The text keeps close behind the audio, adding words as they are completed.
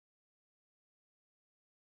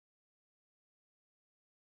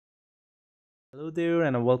Hello there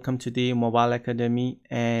and welcome to the Mobile Academy.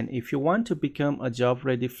 And if you want to become a job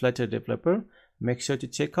ready Flutter developer, make sure to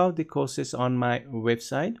check out the courses on my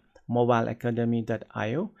website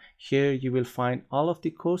mobileacademy.io. Here you will find all of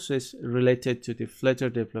the courses related to the Flutter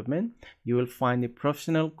development. You will find the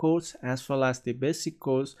professional course as well as the basic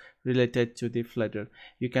course related to the Flutter.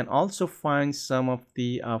 You can also find some of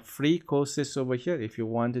the free courses over here if you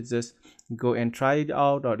want to just go and try it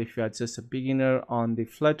out, or if you are just a beginner on the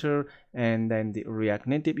Flutter and then the React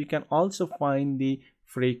Native, you can also find the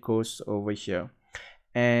free course over here.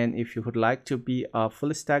 And if you would like to be a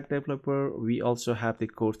full stack developer, we also have the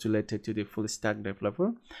course related to the full stack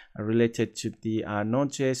developer, related to the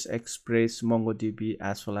Node.js, Express, MongoDB,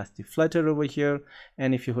 as well as the Flutter over here.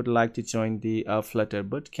 And if you would like to join the Flutter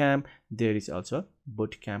bootcamp, there is also a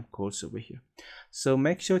bootcamp course over here. So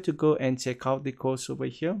make sure to go and check out the course over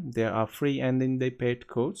here. There are free and then they paid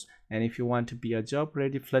course. And if you want to be a job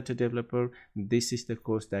ready Flutter developer, this is the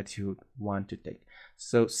course that you want to take.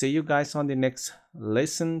 So see you guys on the next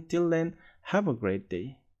lesson. Till then, have a great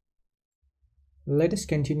day. Let us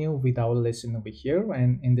continue with our lesson over here,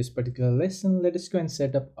 and in this particular lesson let us go and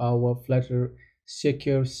set up our Flutter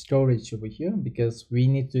secure storage over here, because we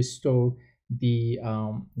need to store the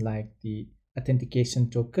the authentication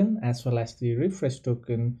token as well as the refresh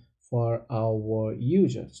token for our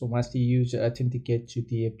user. So once the user authenticates to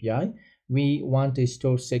the API, we want to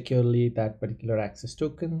store securely that particular access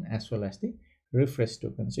token as well as the refresh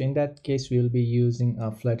token. So in that case, we will be using a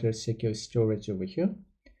Flutter secure storage over here.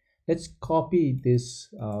 Let's copy this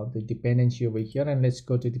the dependency over here, and let's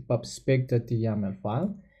go to the pubspec.yml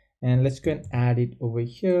file, and let's go and add it over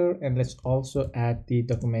here, and let's also add the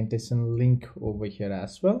documentation link over here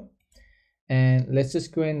as well. And let's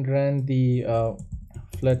just go and run the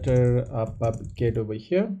Flutter pub-get over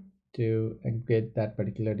here to get that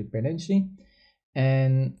particular dependency,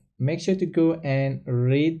 and make sure to go and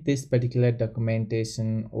read this particular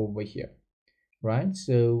documentation over here, right?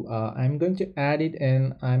 So I'm going to add it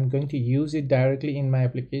and I'm going to use it directly in my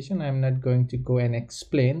application. I'm not going to go and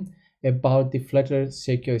explain about the Flutter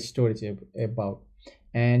secure storage about,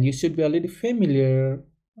 and you should be already familiar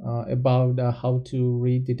about how to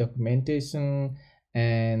read the documentation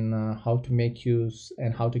and how to make use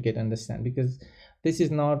and how to get understand, because this is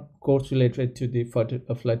not course related to the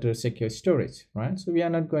Flutter secure storage, right? So we are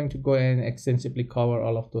not going to go and extensively cover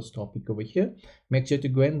all of those topics over here. Make sure to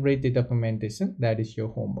go and read the documentation. That is your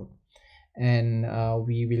homework. And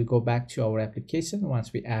we will go back to our application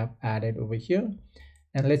once we have added over here.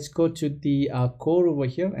 And let's go to the core over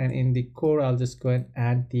here, and in the core I'll just go and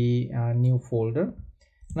add the new folder,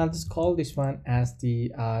 and I'll just call this one as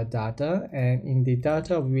the data, and in the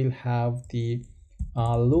data we will have the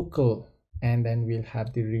local, and then we'll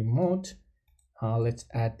have the remote. Let's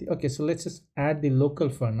add the, okay, so let's just add the local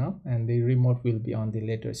for now, and the remote will be on the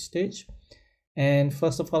later stage. And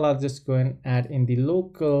first of all, I'll just go and add in the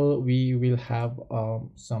local, we will have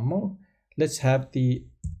some more. Let's have the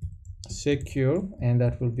secure, and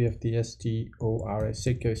that will be of the STOR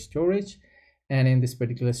secure storage. And in this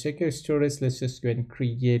particular secure storage, let's just go and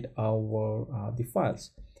create our the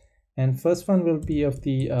files. And first one will be of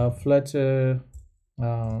the Flutter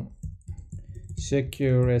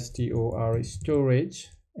secure STOR storage,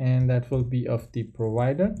 and that will be of the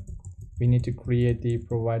provider. We need to create the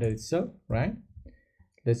provider itself, right?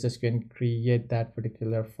 Let's just go and create that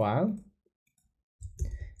particular file.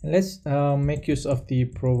 And let's make use of the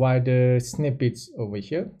provider snippets over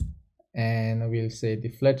here, and we'll say the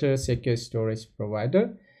Flutter secure storage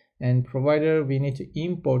provider, and provider we need to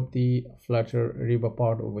import the Flutter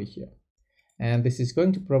Riverpod over here, and this is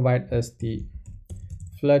going to provide us the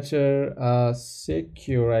Flutter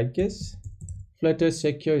secure, I guess, Flutter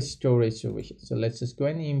secure storage over here. So let's just go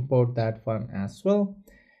and import that one as well,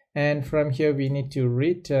 and from here we need to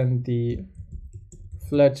return the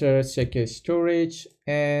Flutter secure storage,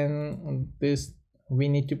 and this we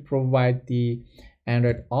need to provide the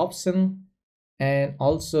Android option, and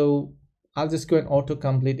also I'll just go and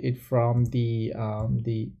autocomplete it from the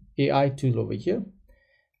AI tool over here.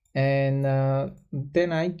 And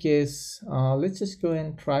then I guess let's just go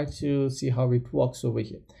and try to see how it works over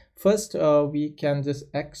here. First we can just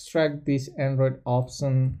extract this Android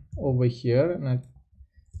option over here,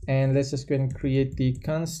 and let's just go and create the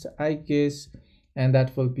const, I guess, and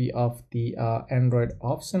that will be of the Android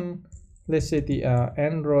option. Let's say the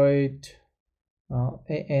Android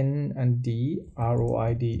ANDROID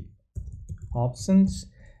options,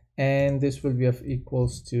 and this will be of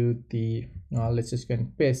equals to the let's just go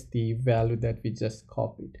and paste the value that we just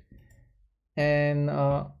copied, and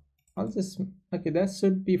I'll just, okay, that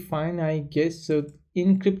should be fine, I guess. So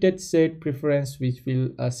encrypted set preference, which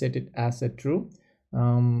will set it as a true.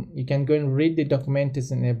 You can go and read the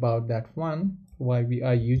documentation about that one, why we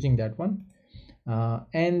are using that one.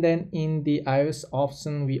 And then in the iOS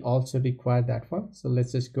option we also require that one. So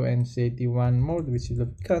let's just go and say the one more, which is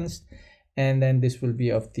the const, and then this will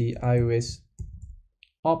be of the iOS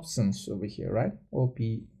options over here, right?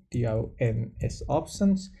 OPTIONS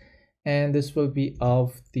options, and this will be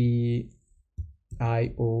of the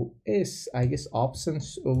iOS, I guess,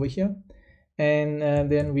 options over here. And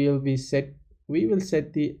then we will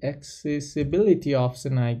set the accessibility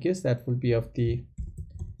option, I guess that will be of the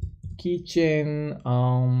keychain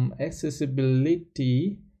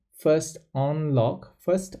accessibility first unlock.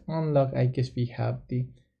 I guess we have the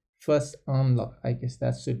first unlock. I guess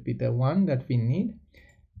that should be the one that we need,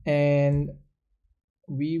 and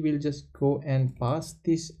we will just go and pass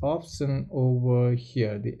this option over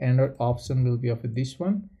here. The Android option will be of this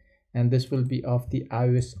one, and this will be of the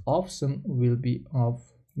iOS option will be of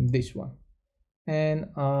this one. And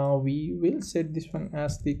we will set this one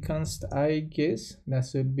as the const, I guess that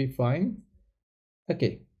should be fine.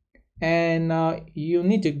 Okay, and you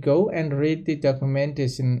need to go and read the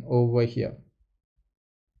documentation over here.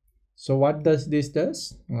 So what does this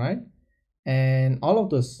does, right? And all of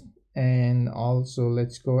those, and also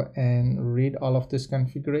let's go and read all of this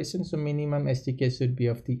configuration. So minimum SDK should be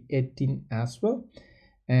of the 18 as well.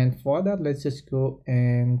 And for that, let's just go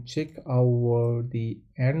and check the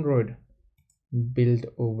Android build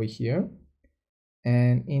over here.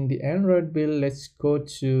 And in the Android build, let's go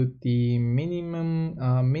to the minimum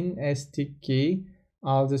min SDK.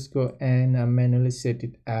 I'll just go and manually set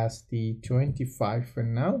it as the 25 for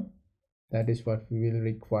now. That is what we will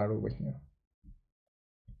require over here.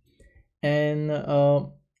 And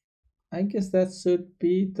I guess that should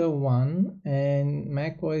be the one. And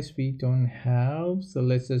macOS we don't have, so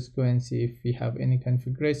let's just go and see if we have any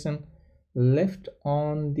configuration left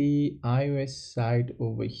on the iOS side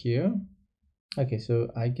over here. Okay, so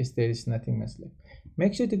I guess there is nothing much left.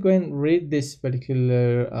 Make sure to go and read this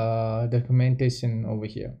particular documentation over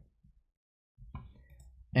here.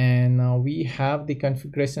 And now we have the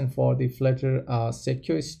configuration for the Flutter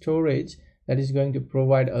secure storage that is going to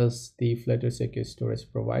provide us the Flutter secure storage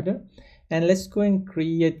provider. And let's go and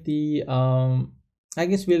create the I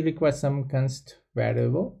guess we'll require some const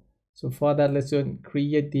variable. So for that, let's go and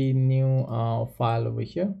create the new file over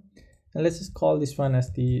here, and let's just call this one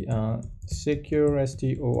as the secure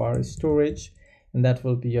STOR storage, and that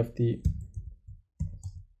will be of the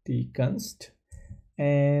const.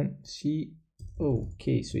 And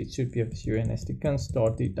okay, so it should be of the const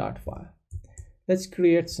dot the dot file. Let's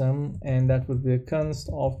create some, and that will be the const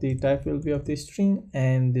of the type will be of the string,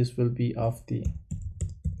 and this will be of the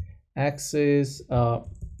access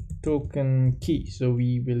token key. So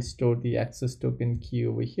we will store the access token key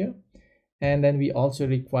over here, and then we also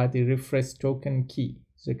require the refresh token key.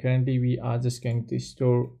 So currently we are just going to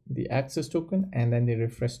store the access token and then the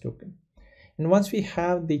refresh token. And once we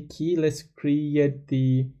have the key, let's create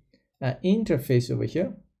the interface over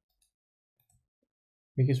here,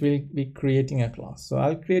 because we'll be creating a class. So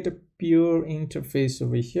I'll create a pure interface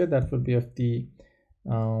over here that will be of the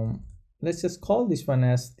let's just call this one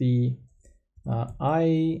as the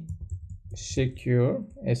I secure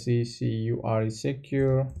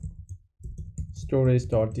secure storage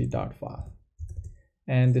dot the dot file,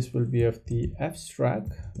 and this will be of the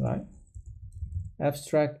abstract, right?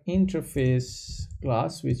 Abstract interface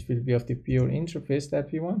class, which will be of the pure interface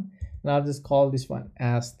that we want. And I'll just call this one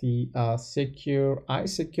as the secure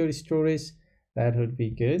storage. That would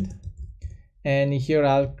be good. And here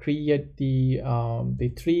I'll create the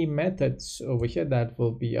three methods over here that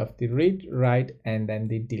will be of the read, write, and then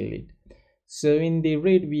the delete. So in the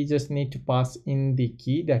read, we just need to pass in the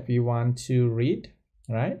key that we want to read,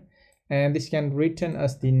 right? And this can return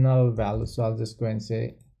us the null value. So I'll just go and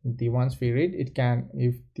say the once we read, it can,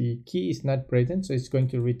 if the key is not present, so it's going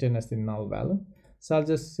to return us the null value. So I'll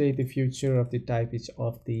just say the future of the type is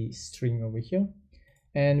of the string over here.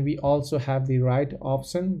 And we also have the write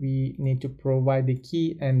option. We need to provide the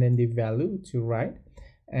key and then the value to write,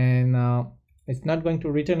 and it's not going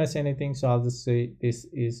to return us anything, so I'll just say this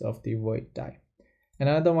is of the void type.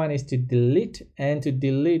 Another one is to delete, and to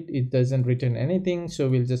delete it doesn't return anything, so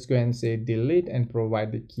we'll just go and say delete and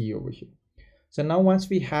provide the key over here. So now once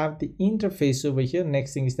we have the interface over here,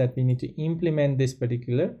 next thing is that we need to implement this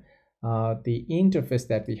particular the interface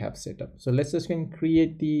that we have set up. So let's just go and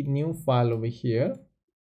create the new file over here,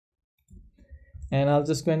 and I'll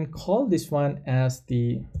just go and call this one as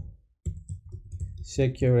the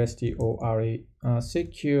secure secure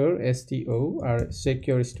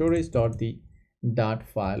storage dot the dot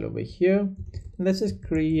file over here. let's just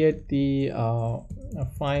create the a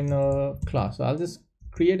final class. So I'll just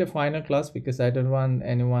create a final class because I don't want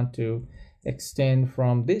anyone to extend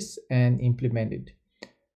from this and implement it.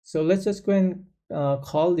 So let's just go and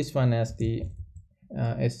call this one as the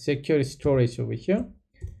as secure storage over here,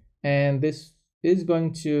 and this is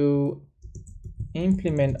going to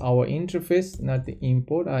implement our interface, not the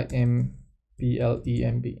import. IMPLEMB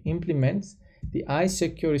implements the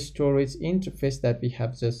iSecure storage interface that we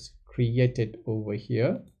have just created over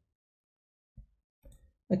here.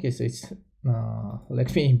 Okay, so it's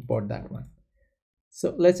let me import that one.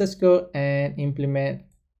 So let's just go and implement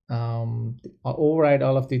override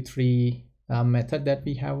all of the three method that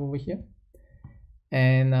we have over here,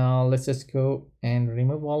 and let's just go and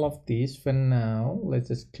remove all of these for now. Let's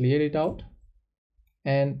just clear it out.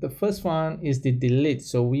 And the first one is the delete.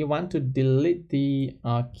 So we want to delete the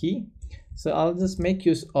key. So I'll just make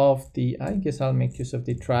use of the, I guess I'll make use of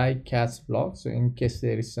the try catch block. So in case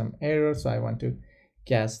there is some error, so I want to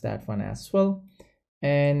catch that one as well.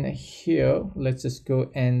 And here, let's just go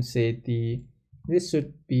and say this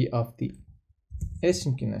should be of the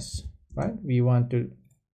asynchronous, right? We want to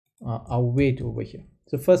await over here.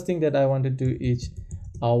 So first thing that I want to do is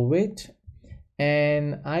await,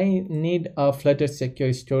 and I need a Flutter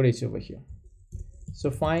secure storage over here. So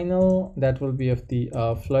final, that will be of the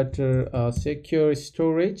Flutter secure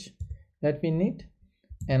storage that we need,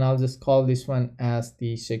 and I'll just call this one as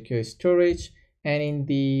the secure storage, and in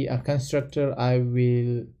the constructor I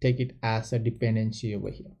will take it as a dependency over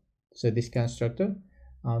here. So this constructor,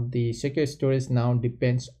 the secure storage now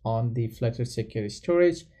depends on the Flutter secure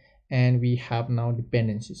storage, and we have now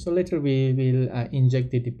dependency. So later we will inject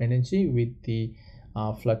the dependency with the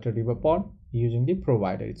Flutter Riverpod using the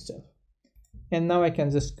provider itself. And now I can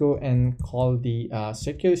just go and call the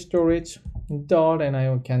secure storage dot, and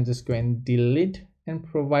I can just go and delete and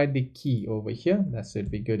provide the key over here. That should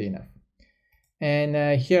be good enough.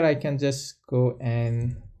 And here I can just go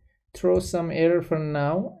and throw some error for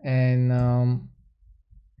now, and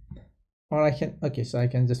or I can, okay, so I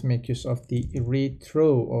can just make use of the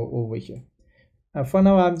rethrow over here. For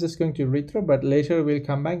now I'm just going to rethrow, but later we'll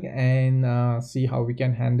come back and see how we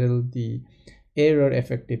can handle the error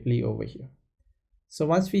effectively over here. So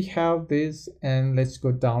once we have this, and let's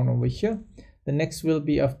go down over here, the next will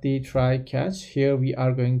be of the try catch. Here we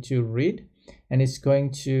are going to read, and it's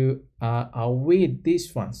going to await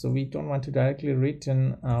this one. So we don't want to directly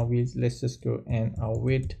return, let's just go and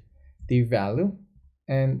await the value.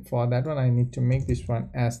 And for that one I need to make this one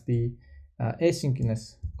as the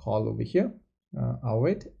asynchronous call over here,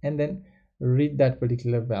 await, and then read that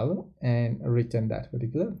particular value and return that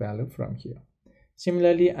particular value from here.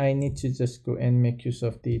 Similarly, I need to just go and make use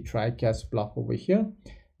of the try catch block over here,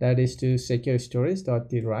 that is to secure storage dot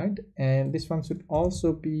the write, and this one should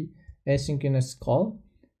also be asynchronous call,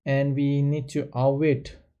 and we need to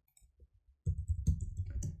await,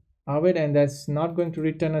 and that's not going to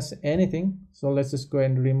return us anything. So let's just go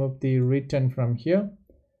and remove the return from here.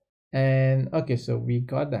 And okay, so we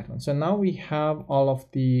got that one. So now we have all of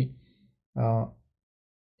the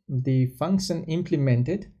function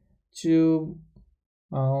implemented to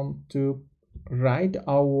write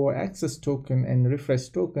our access token and refresh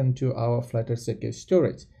token to our Flutter secure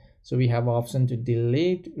storage. So we have option to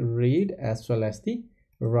delete, read, as well as the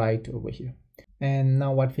write over here. And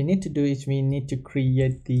now what we need to do is we need to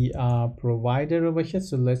create the provider over here.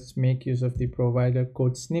 So let's make use of the provider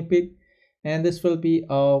code snippet, and this will be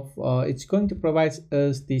of it's going to provide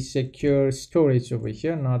us the secure storage over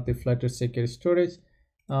here, not the Flutter secure storage,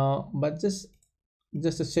 but just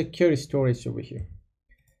a secure storage over here.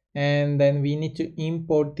 And then we need to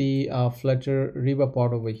import the Flutter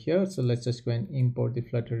Riverpod over here. So let's just go and import the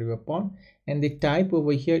Flutter Riverpod, and the type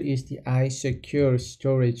over here is the iSecure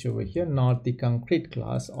storage over here, not the concrete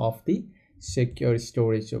class of the secure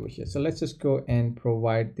storage over here. So let's just go and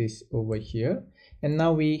provide this over here. And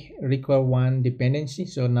now we require one dependency,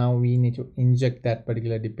 so now we need to inject that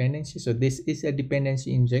particular dependency. So this is a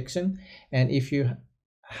dependency injection, and if you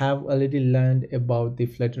have already learned about the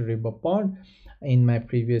Flutter Riverpod in my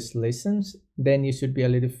previous lessons, then you should be a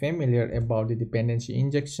little familiar about the dependency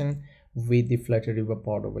injection with the Flutter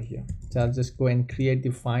Riverpod over here. So I'll just go and create the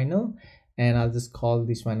final, and I'll just call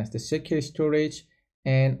this one as the secure storage,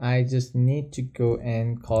 and I just need to go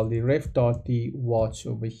and call the ref.the-watch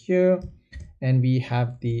over here, and we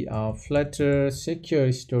have the Flutter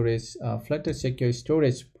secure storage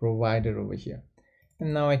provider over here.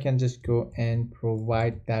 And now I can just go and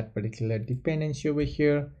provide that particular dependency over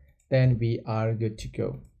here, then we are good to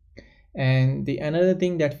go. And the another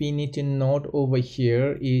thing that we need to note over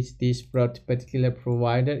here is this particular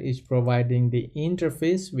provider is providing the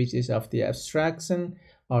interface, which is of the abstraction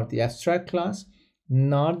or the abstract class,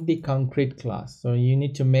 not the concrete class. So you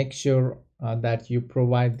need to make sure that you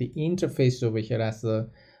provide the interface over here as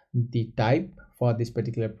the type for this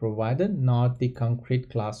particular provider, not the concrete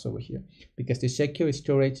class over here, because the secure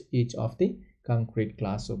storage is of the concrete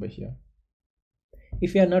class over here.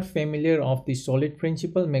 If you are not familiar of the solid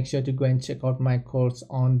principle, make sure to go and check out my course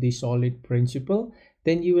on the solid principle.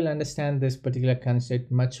 Then you will understand this particular concept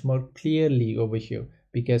much more clearly over here,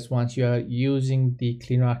 because once you are using the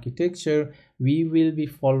clean architecture, we will be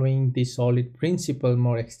following the solid principle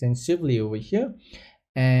more extensively over here.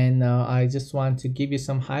 And I just want to give you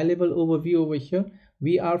some high level overview over here.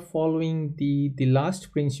 We are following the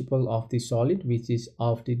last principle of the solid, which is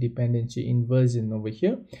of the dependency inversion over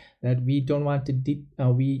here, that we don't want to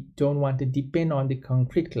depend on the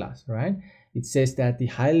concrete class, right? It says that the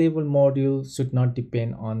high level module should not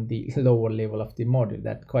depend on the lower level of the module.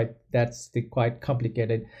 That's the quite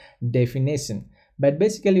complicated definition. But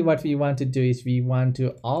basically what we want to do is we want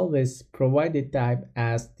to always provide the type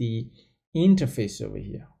as the interface over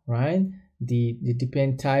here, right? The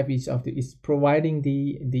depend type is providing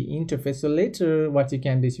the interface. So later what you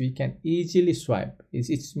can do is we can easily swipe.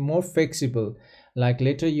 It's more flexible. Like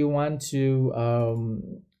later you want to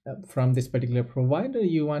from this particular provider,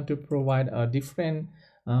 you want to provide a different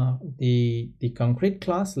the concrete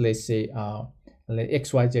class, let's say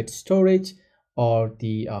XYZ storage, or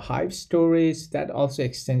the Hive storage that also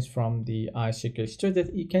extends from the secure storage,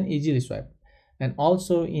 that you can easily swipe. And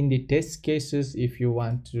also in the test cases, if you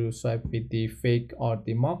want to swipe with the fake or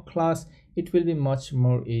the mock class, it will be much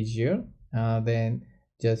more easier than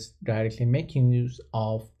just directly making use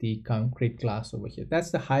of the concrete class over here. That's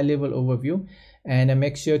the high level overview. And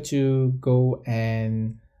make sure to go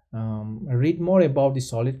and read more about the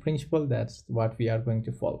solid principle. That's what we are going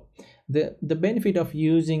to follow. The benefit of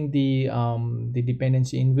using the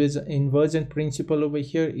dependency inversion principle over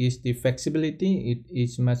here is the flexibility. It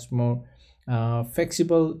is much more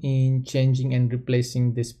flexible in changing and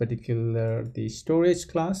replacing this particular the storage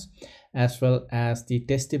class, as well as the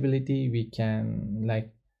testability. We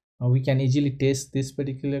can easily test this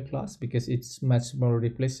particular class because it's much more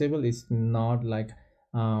replaceable. It's not like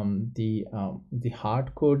the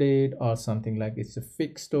hard coded or something like it's a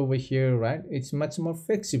fixed over here, right? It's much more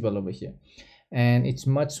flexible over here, and it's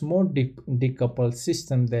much more decoupled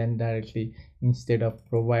system than directly. Instead of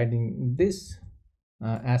providing this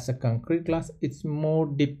as a concrete class, it's more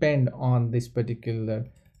depend on this particular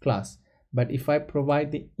class. But if I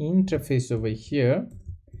provide the interface over here,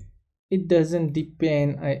 it doesn't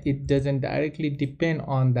directly depend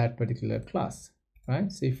on that particular class,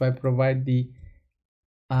 right? So if I provide the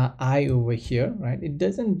I over here, right, it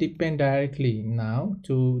doesn't depend directly now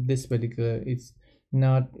to this particular.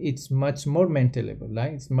 It's much more maintainable,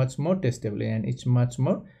 right? It's much more testable, and it's much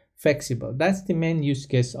more flexible. That's the main use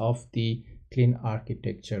case of the clean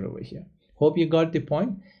architecture over here. Hope you got the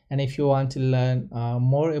point. And if you want to learn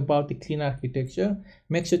more about the clean architecture,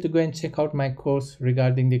 make sure to go and check out my course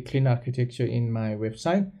regarding the clean architecture in my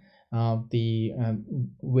website,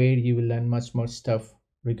 where you will learn much more stuff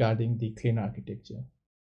regarding the clean architecture.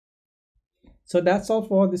 So that's all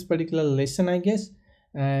for this particular lesson, I guess.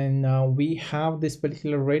 And we have this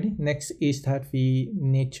particular ready. Next is that we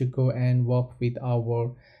need to go and work with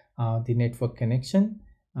our the network connection,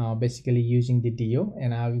 basically using the DO.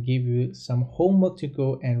 And I'll give you some homework to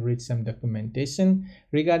go and read some documentation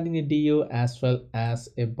regarding the DO, as well as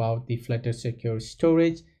about the Flutter secure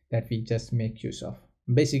storage that we just make use of.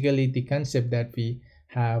 Basically the concept that we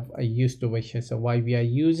have used over here. So why we are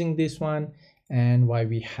using this one and why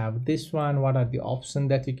we have this one, what are the options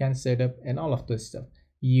that you can set up, and all of this stuff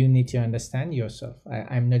you need to understand yourself.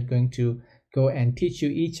 I'm not going to go and teach you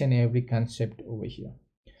each and every concept over here.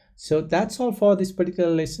 So that's all for this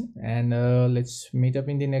particular lesson, and let's meet up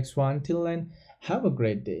in the next one. Till then, have a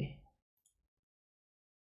great day.